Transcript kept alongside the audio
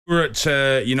We're at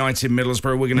United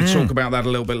Middlesbrough. We're going to talk about that a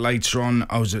little bit later on.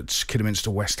 I was at Kidderminster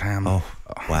West Ham. Oh,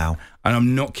 wow. And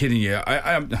I'm not kidding you.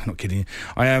 I'm not kidding you.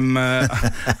 I am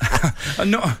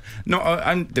I'm not.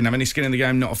 I didn't have any skin in the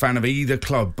game. Not a fan of either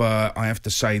club. But I have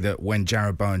to say that when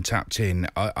Jared Bowen tapped in,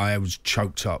 I was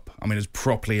choked up. I mean, it was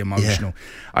properly emotional.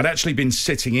 Yeah. I'd actually been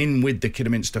sitting in with the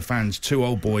Kidderminster fans. Two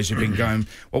old boys who've been going.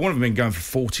 Well, one of them had been going for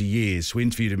 40 years. We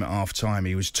interviewed him at half time.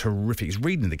 He was terrific. His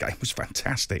reading the game was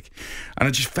fantastic, and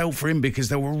I just felt for him because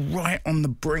they were right on the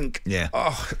brink. Yeah.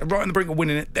 Oh, right on the brink of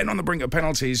winning it. Then on the brink of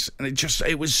penalties, and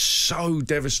it was so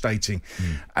devastating,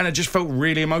 and I just felt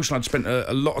really emotional. I'd spent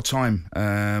a lot of time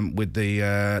with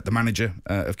the manager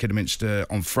of Kidderminster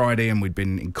on Friday, and we'd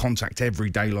been in contact every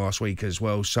day last week as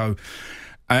well. So,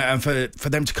 and for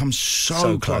them to come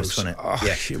so close, wasn't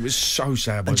it? It was so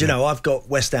sad. And you know, I've got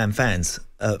West Ham fans,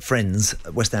 friends,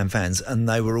 West Ham fans, and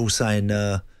they were all saying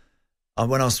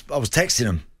when I was texting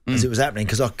them as it was happening,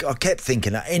 because I kept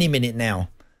thinking at any minute now,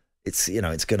 it's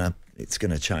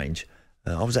gonna change.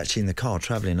 I was actually in the car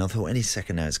travelling. I thought any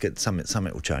second now,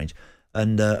 something will change,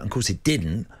 and of course it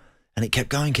didn't. And it kept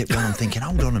going. I'm thinking,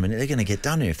 hold on a minute, they're going to get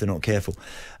done here if they're not careful.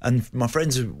 And my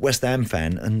friend's a West Ham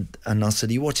fan, and I said,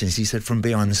 are you watching this? He said, from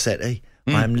behind the settee.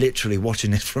 I am literally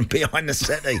watching this from behind the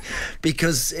settee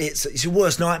because it's your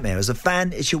worst nightmare. As a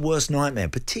fan, it's your worst nightmare,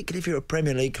 particularly if you're a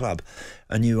Premier League club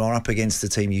and you are up against a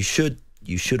team you should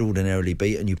ordinarily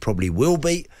beat, and you probably will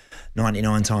beat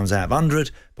 99 times out of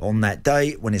 100. But on that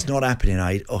day, when it's not happening,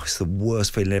 it's the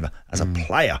worst feeling ever. As a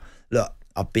player, look,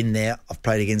 I've been there. I've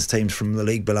played against teams from the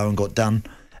league below and got done,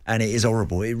 and it is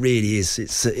horrible. It really is.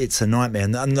 It's a nightmare.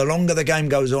 And the longer the game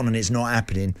goes on and it's not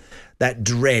happening, that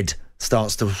dread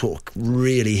starts to sort of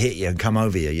really hit you and come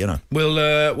over you, you know.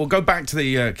 We'll go back to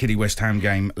the Kiddie West Ham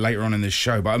game later on in this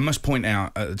show, but I must point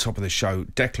out at the top of the show,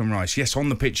 Declan Rice. Yes, on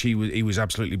the pitch he was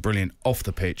absolutely brilliant. Off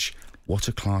the pitch, what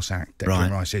a class act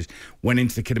Declan Rice is. Went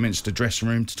into the Kidderminster dressing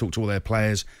room to talk to all their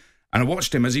players. And I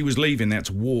watched him as he was leaving. They had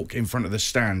to walk in front of the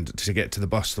stand to get to the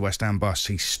bus, the West Ham bus.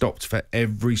 He stopped for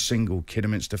every single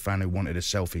Kidderminster fan who wanted a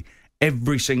selfie.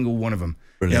 Every single one of them.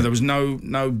 Brilliant. Yeah, there was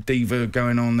no diva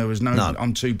going on. There was no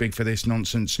I'm too big for this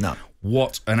nonsense. No.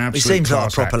 What an absolute He seems like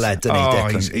a proper act. lad, doesn't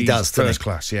he, Declan? He does, first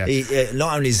class, yeah.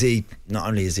 Not only is he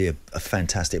a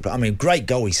fantastic, but I mean, great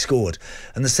goal he scored.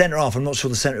 And the centre half, I'm not sure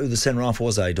who the centre half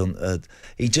was, Aid.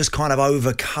 He just kind of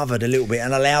overcovered a little bit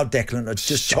and allowed Declan to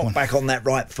just chop back on that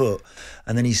right foot.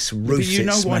 And then he roofs it, But you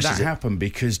know why that happened?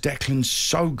 Because Declan's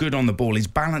so good on the ball. His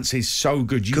balance is so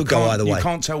good. Could go either way. You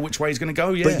can't tell which way he's going to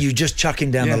go, But you just chuck him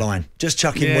down the line. Just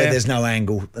chuck him where there's no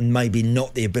angle and maybe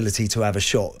not the ability to have a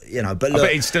shot, you know. But look, I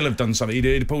bet he'd still have done something.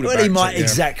 He'd pulled it back. Well, he might,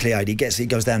 exactly, Aid. He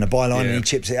goes down the byline and he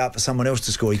chips it up for someone else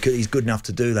to score. He's good enough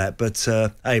to do that. But,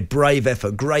 brave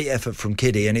effort, great effort from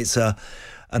Kiddie. And it's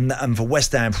and for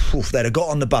West Ham, they'd have got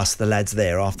on the bus, the lads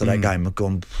there, after that game, have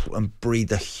gone and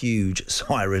breathed a huge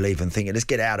sigh of relief and thinking, let's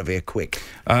get out of here quick.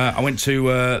 I went to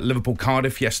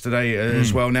Liverpool-Cardiff yesterday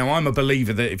as well. Now, I'm a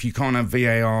believer that if you can't have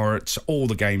VAR at all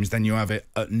the games, then you have it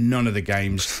at none of the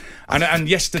games. And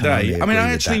yesterday,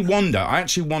 I actually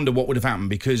wonder what would have happened,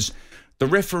 because the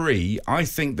referee, I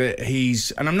think that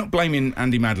and I'm not blaming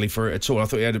Andy Madley for it at all. I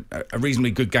thought he had a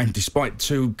reasonably good game despite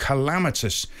two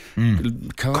calamitously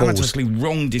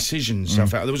wrong decisions.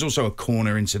 There was also a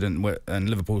corner incident and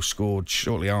Liverpool scored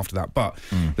shortly after that. But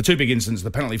the two big incidents,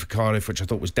 the penalty for Cardiff, which I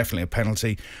thought was definitely a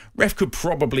penalty. Ref could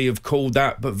probably have called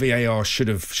that, but VAR should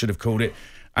have called it.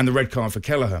 And the red card for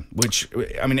Kelleher, which,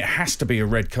 I mean, it has to be a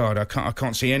red card. I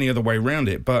can't see any other way around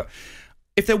it. But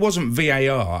if there wasn't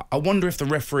VAR, I wonder if the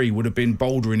referee would have been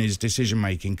bolder in his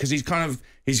decision-making, because he's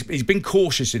been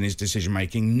cautious in his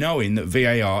decision-making, knowing that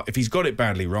VAR, if he's got it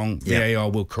badly wrong,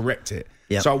 VAR will correct it.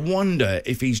 Yep. So I wonder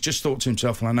if he's just thought to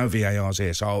himself, well, I know VAR's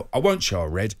here, so I won't show a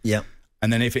red. Yep.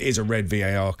 And then if it is a red,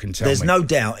 VAR can tell me. There's no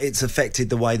doubt it's affected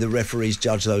the way the referees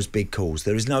judge those big calls.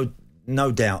 There is no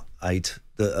doubt, Aid,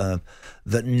 that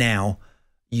now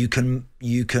you can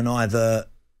either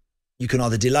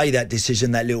delay that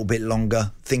decision that little bit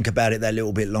longer, think about it that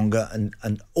little bit longer,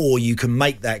 and or you can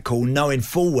make that call knowing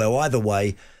full well either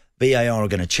way VAR are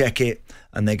going to check it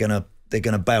and they're going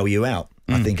to bail you out.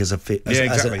 I think as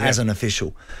an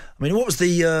official. I mean, what was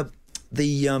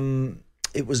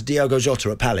it was Diogo Jota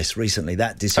at Palace recently,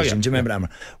 that decision. Do you remember that?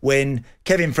 When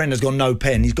Kevin Friend has gone no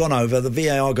pen, he's gone over, the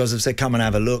VAR guys have said come and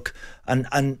have a look, and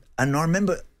I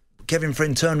remember Kevin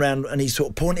Friend turned around and he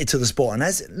sort of pointed to the spot, and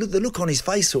the look on his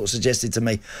face sort of suggested to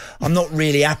me, I'm not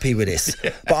really happy with this,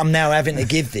 but I'm now having to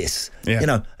give this, you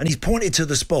know. And he's pointed to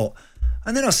the spot,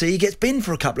 and then I see he gets binned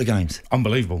for a couple of games.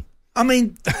 Unbelievable. I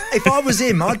mean, if I was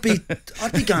him, I'd be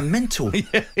going mental,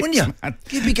 wouldn't you?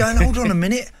 You'd be going, hold on a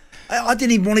minute. I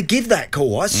didn't even want to give that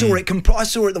call. I saw it. I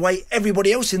saw it the way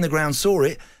everybody else in the ground saw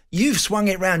it. You've swung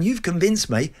it round. You've convinced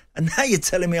me, and now you're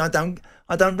telling me I don't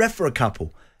ref for a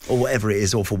couple or whatever it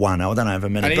is, or for one. I don't know how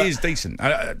many. And it is decent.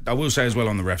 I will say as well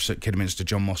on the refs at Kidderminster,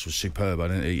 John Moss was superb. I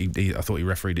thought he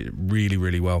refereed it really,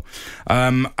 really well.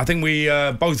 I think we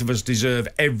both of us deserve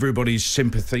everybody's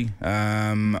sympathy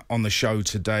on the show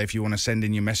today. If you want to send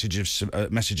in your messages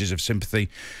of sympathy,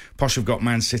 Posh have got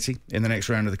Man City in the next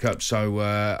round of the Cup. So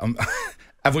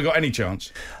have we got any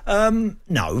chance? No,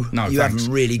 you haven't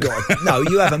really got. No,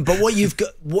 you haven't. But what you've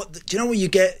got, do you know what you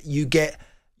get? You get.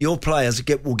 Your players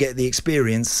will get the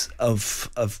experience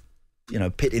of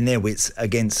pitting their wits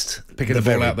against picking the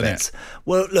ball out the net.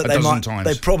 Well, look,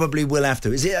 they probably will have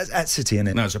to. Is it at City, isn't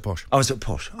it? No, it's at Posh. Oh, it's at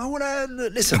Posh. I want to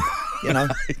listen.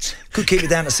 Could keep it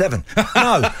down to 7.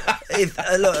 No,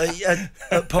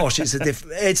 at Posh,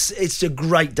 it's a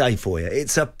great day for you.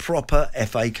 It's a proper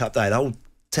FA Cup day. The whole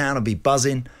town will be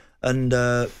buzzing. And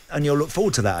you'll look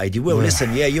forward to that, Aid. You will.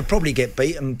 Listen, you'll probably get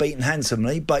beaten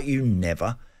handsomely, but you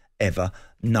never, ever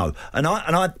know. And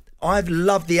I've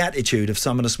loved the attitude of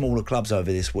some of the smaller clubs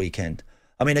over this weekend.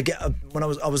 I mean, when I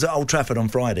was at Old Trafford on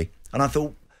Friday, and I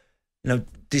thought,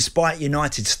 despite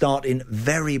United starting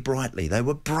very brightly, they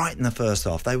were bright in the first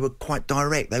half. They were quite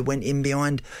direct. They went in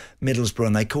behind Middlesbrough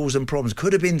and they caused them problems.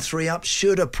 Could have been 3 up,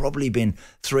 should have probably been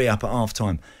 3 up at half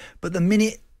time. But the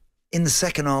minute in the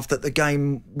second half that the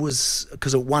game was,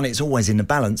 because at 1 it's always in the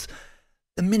balance,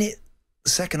 the minute the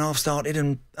second half started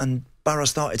and Borough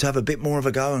started to have a bit more of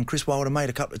a go and Chris Wilder made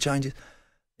a couple of changes,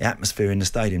 the atmosphere in the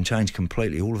stadium changed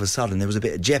completely. All of a sudden there was a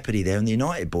bit of jeopardy there and the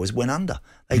United boys went under.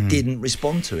 They didn't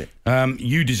respond to it.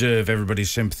 You deserve everybody's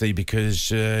sympathy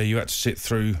because you had to sit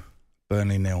through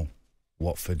Burnley 0,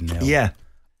 Watford 0. Yeah.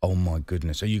 Oh my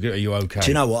goodness! Are you okay? Do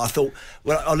you know what I thought?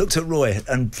 Well, I looked at Roy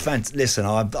and listen,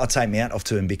 I take my hat off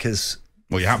to him because.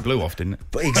 Well, your hat blew off, didn't it?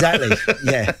 But exactly,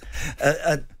 yeah.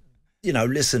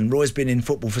 Listen, Roy's been in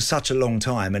football for such a long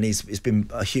time, and it's been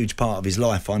a huge part of his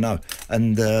life. I know,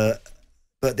 and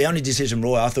but the only decision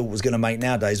Roy I thought was going to make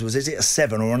nowadays was: is it a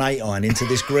 7 or an 8 iron into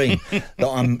this green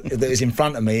that is in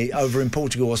front of me over in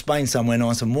Portugal or Spain somewhere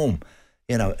nice and warm,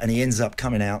 And he ends up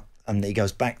coming out. And he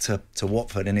goes back to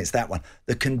Watford, and it's that one.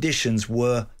 The conditions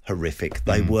were horrific.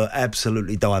 They were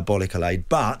absolutely diabolical, Aid.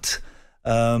 But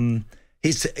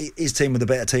his team were the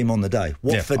better team on the day.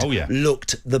 Watford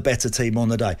looked the better team on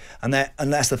the day. And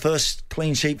that's the first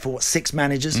clean sheet for 6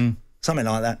 managers? Something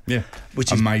like that. Yeah.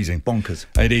 Which is amazing. Bonkers.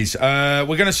 It is. We're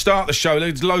going to start the show.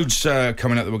 There's loads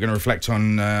coming up that we're going to reflect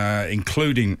on,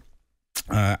 including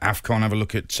AFCON, have a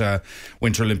look at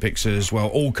Winter Olympics as well,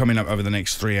 all coming up over the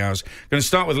next 3 hours. Going to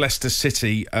start with Leicester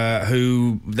City,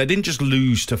 who they didn't just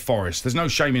lose to Forest. There's no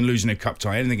shame in losing a cup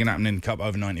tie. Anything can happen in the cup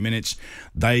over 90 minutes.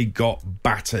 They got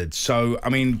battered. So, I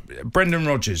mean, Brendan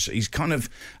Rodgers,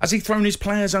 has he thrown his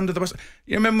players under the bus?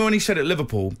 You remember when he said at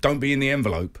Liverpool, don't be in the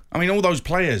envelope? I mean, all those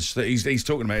players that he's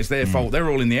talking about, it's their fault. They're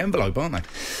all in the envelope, aren't they?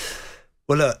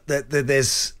 Well, look,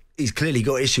 he's clearly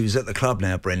got issues at the club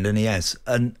now, Brendan. He has.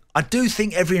 And I do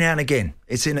think every now and again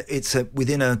it's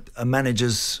within a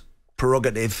manager's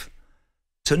prerogative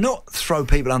to not throw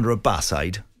people under a bus,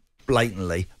 Aid,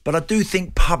 blatantly. But I do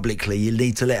think publicly you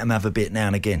need to let them have a bit now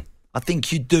and again. I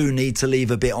think you do need to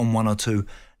leave a bit on 1 or 2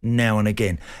 now and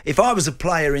again. If I was a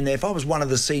player in there, if I was one of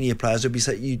the senior players,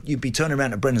 you'd be turning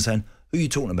around to Brendan saying, "Who are you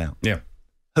talking about? Yeah,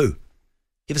 who?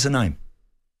 Give us a name.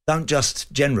 Don't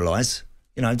just generalise.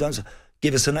 Don't."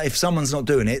 Give us if someone's not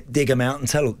doing it, dig them out and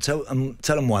tell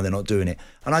them why they're not doing it.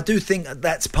 And I do think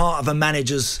that's part of a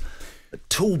manager's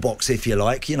toolbox, if you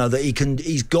like. That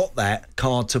he's got that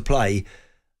card to play,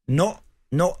 not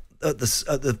at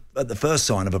the first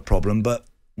sign of a problem, but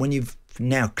when you've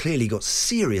now clearly got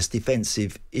serious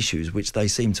defensive issues, which they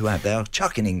seem to have. They are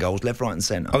chucking in goals left, right and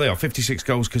centre. Oh, they are. 56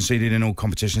 goals conceded in all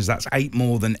competitions. That's 8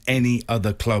 more than any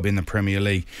other club in the Premier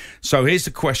League. So here's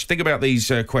the question. Think about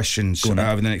these questions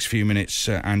over the next few minutes,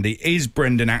 Andy. Is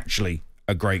Brendan actually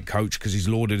a great coach? Because he's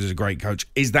lauded as a great coach.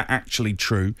 Is that actually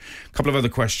true? A couple of other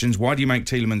questions. Why do you make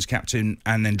Tielemans captain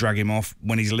and then drag him off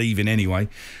when he's leaving anyway?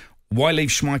 Why leave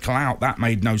Schmeichel out? That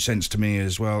made no sense to me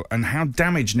as well. And how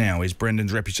damaged now is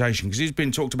Brendan's reputation? Because he's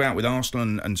been talked about with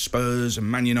Arsenal and Spurs and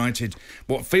Man United,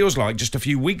 what feels like just a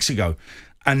few weeks ago.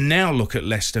 And now look at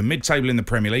Leicester, mid-table in the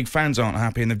Premier League. Fans aren't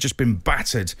happy and they've just been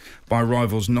battered by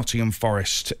rivals Nottingham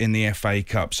Forest in the FA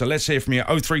Cup. So let's hear from you.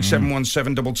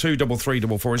 03717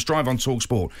 223344. It's Drive on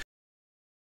talkSPORT